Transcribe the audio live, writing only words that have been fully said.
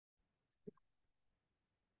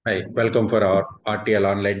Hi, welcome for our RTL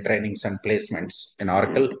online trainings and placements in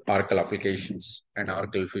Oracle applications, and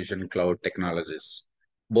Oracle Fusion Cloud technologies,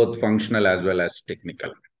 both functional as well as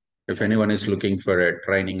technical. If anyone is looking for a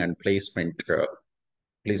training and placement,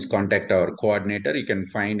 please contact our coordinator. You can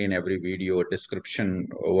find in every video description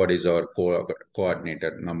what is our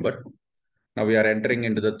coordinator number. Now we are entering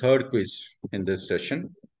into the third quiz in this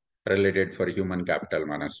session related for human capital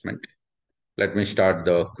management. Let me start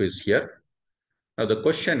the quiz here. Now the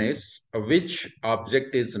question is, which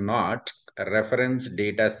object is not a reference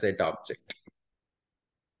data set object?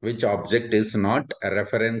 Which object is not a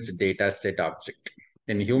reference data set object?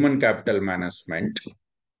 In human capital management,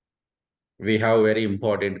 we have a very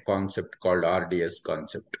important concept called RDS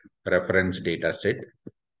concept, reference data set.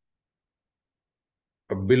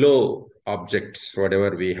 Below objects,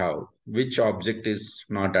 whatever we have, which object is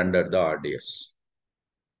not under the RDS?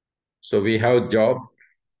 So we have job,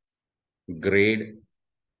 grade,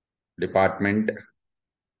 department,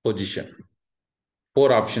 position.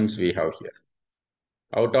 Four options we have here.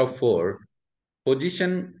 Out of four,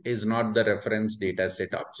 position is not the reference data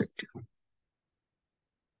set object.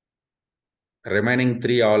 Remaining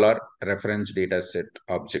three all are reference data set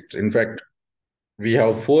objects. In fact, we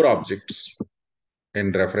have four objects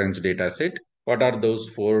in reference data set. What are those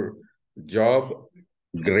four? Job,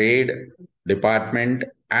 grade, department,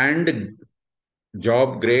 and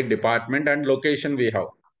job, grade, department, and location we have.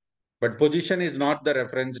 But position is not the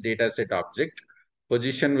reference data set object.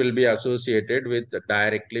 Position will be associated with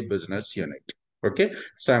directly business unit. Okay,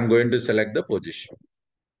 so I'm going to select the position.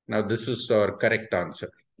 Now this is our correct answer.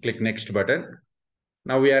 Click next button.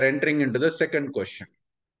 Now we are entering into the second question.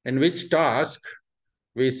 In which task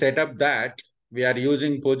we set up that we are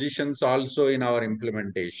using positions also in our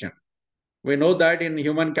implementation. We know that in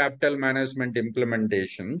human capital management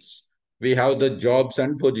implementations, we have the jobs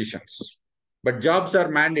and positions. But jobs are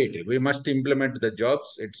mandatory. We must implement the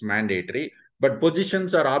jobs. It's mandatory. But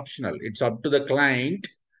positions are optional. It's up to the client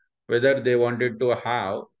whether they wanted to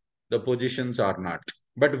have the positions or not.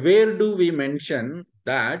 But where do we mention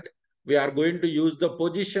that we are going to use the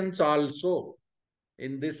positions also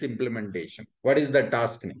in this implementation? What is the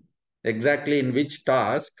task name? Exactly in which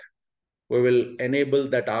task we will enable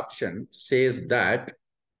that option says that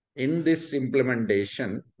in this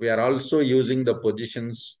implementation, we are also using the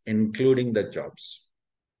positions, including the jobs.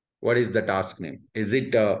 What is the task name? Is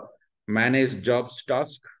it a manage jobs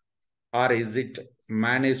task? Or is it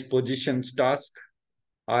manage positions task?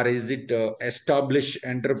 Or is it establish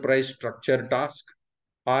enterprise structure task?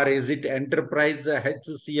 Or is it enterprise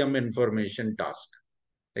HCM information task?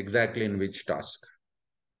 Exactly in which task?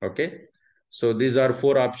 Okay. So these are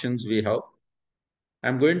four options we have.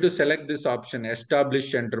 I'm going to select this option,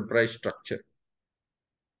 establish enterprise structure.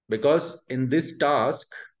 Because in this task,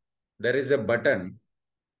 there is a button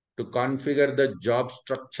to configure the job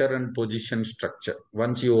structure and position structure.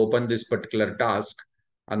 Once you open this particular task,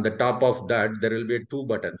 on the top of that, there will be two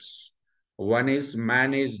buttons. One is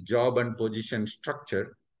manage job and position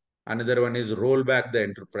structure. Another one is roll back the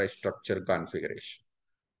enterprise structure configuration.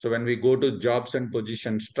 So when we go to jobs and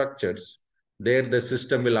position structures, there the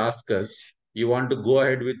system will ask us, you want to go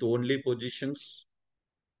ahead with only positions?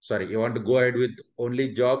 Sorry, you want to go ahead with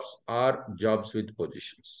only jobs or jobs with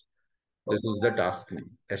positions? This is the task name,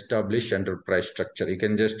 establish enterprise structure. You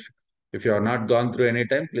can just, if you have not gone through any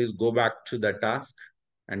time, please go back to the task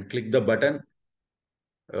and click the button,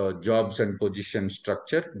 jobs and position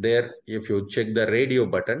structure. There, if you check the radio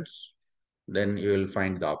buttons, then you will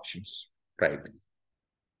find the options, right?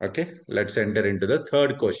 Okay, let's enter into the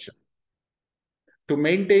third question. To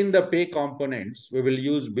maintain the pay components, we will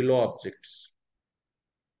use below objects.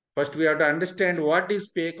 First, we have to understand what is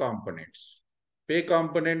pay components. Pay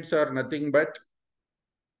components are nothing but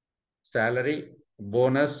salary,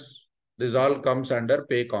 bonus, this all comes under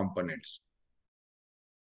pay components.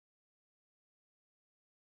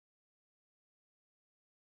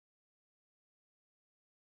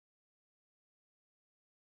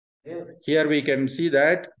 Here we can see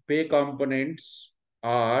that pay components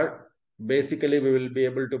are basically we will be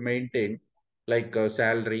able to maintain like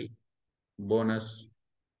salary, bonus,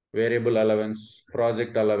 variable allowance,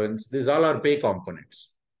 project allowance. These all are pay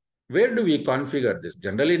components. Where do we configure this?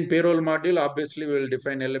 Generally in payroll module, obviously we will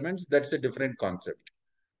define elements. That's a different concept.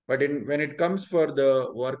 But when it comes for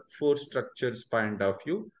the workforce structures point of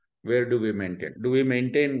view, where do we maintain? Do we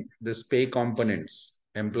maintain this pay components,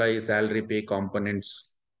 employee salary pay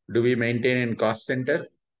components? Do we maintain in cost center?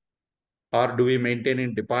 Or do we maintain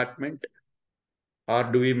in department? Or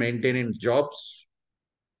do we maintain in jobs?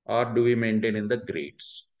 Or do we maintain in the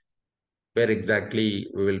grades? Where exactly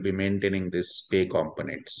we will be maintaining this pay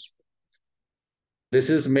components? This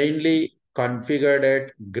is mainly configured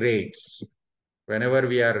at grades. Whenever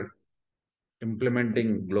we are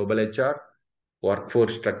implementing global HR,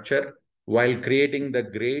 workforce structure, while creating the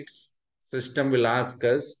grades, system will ask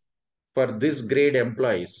us for this grade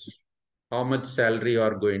employees, how much salary you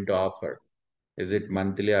are going to offer? Is it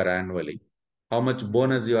monthly or annually? How much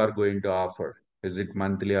bonus you are going to offer? Is it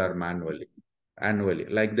monthly or manually? Annually.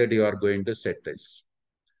 Like that, you are going to set this.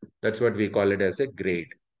 That's what we call it as a grade.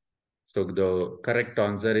 So the correct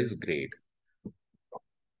answer is grade.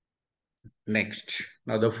 Next.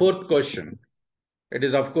 Now the fourth question. It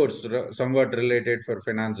is of course somewhat related for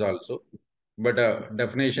finance also, but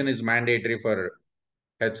definition is mandatory for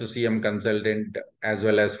HCM consultant as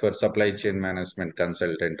well as for supply chain management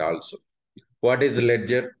consultant also. What is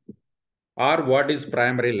ledger or what is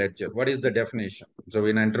primary ledger? What is the definition? So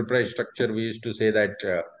in enterprise structure, we used to say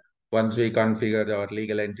that once we configure our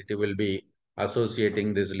legal entity, will be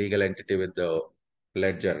associating this legal entity with the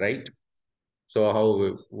ledger, right?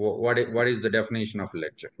 So what is the definition of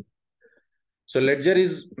ledger? So ledger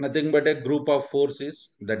is nothing but a group of forces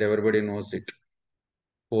that everybody knows it.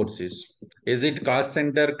 Forces. Is it cost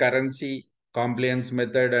center, currency, compliance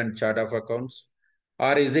method, and chart of accounts?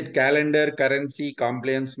 Or is it calendar, currency,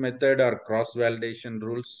 compliance method, or cross validation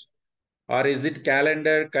rules? Or is it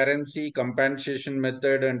calendar, currency, compensation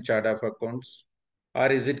method, and chart of accounts? Or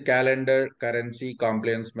is it calendar, currency,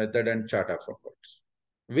 compliance method, and chart of accounts?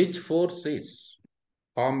 Which force is?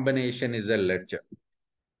 Combination is a ledger.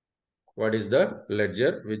 What is the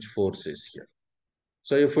ledger? Which force is here?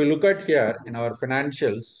 So if we look at here in our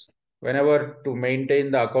financials, whenever to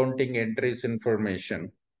maintain the accounting entries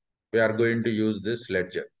information, we are going to use this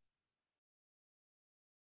ledger.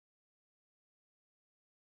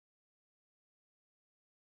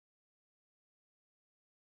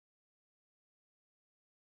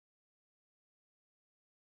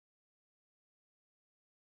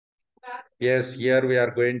 Yes, here we are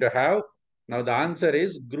going to have, now the answer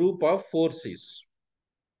is group of forces: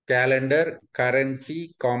 calendar,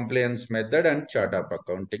 currency, compliance method, and chart of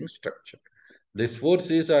accounting structure. These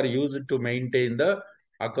forces are used to maintain the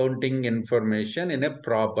accounting information in a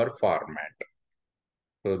proper format.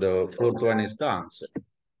 So the fourth one is the answer.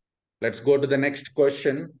 Let's go to the next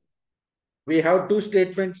question. We have two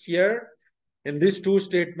statements here. In these two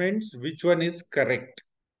statements, which one is correct?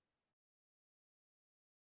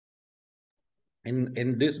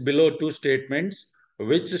 In this below two statements,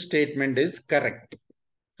 which statement is correct?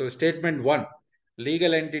 So statement one,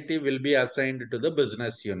 legal entity will be assigned to the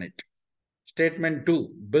business unit. Statement two,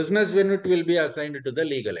 business unit will be assigned to the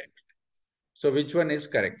legal entity. So which one is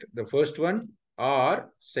correct? The first one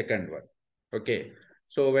or second one? Okay.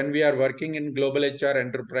 So when we are working in global HR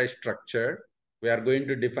enterprise structure, we are going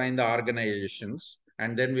to define the organizations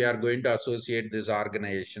and then we are going to associate these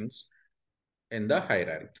organizations in the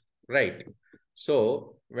hierarchy, right?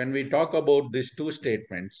 So when we talk about these two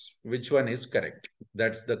statements, which one is correct?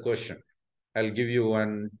 That's the question. I'll give you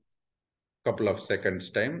one couple of seconds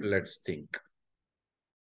time. Let's think.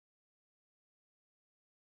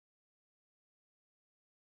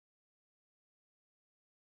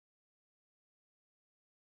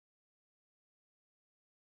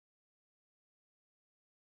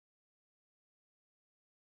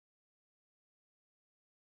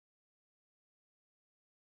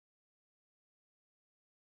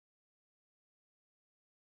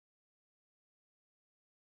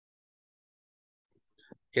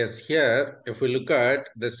 Yes, here, if we look at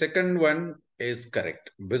the second one is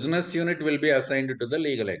correct. Business unit will be assigned to the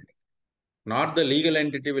legal entity, not the legal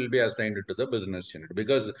entity will be assigned to the business unit,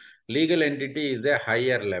 because legal entity is a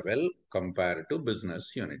higher level compared to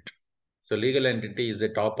business unit. So legal entity is a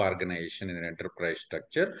top organization in an enterprise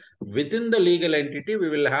structure. Within the legal entity, we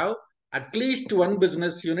will have at least one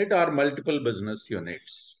business unit or multiple business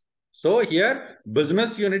units. So here,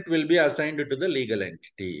 business unit will be assigned to the legal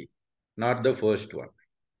entity, not the first one.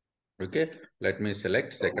 Okay, let me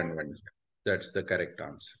select second one. That's the correct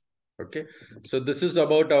answer. Okay, so this is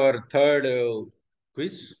about our third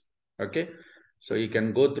quiz. Okay, so you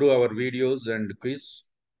can go through our videos and quiz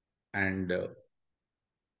and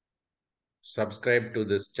subscribe to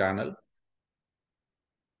this channel.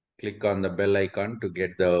 Click on the bell icon to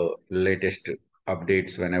get the latest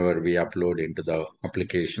updates whenever we upload into the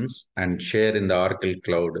applications, and share in the Oracle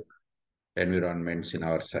Cloud environments in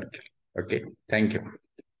our circle. Okay, thank you.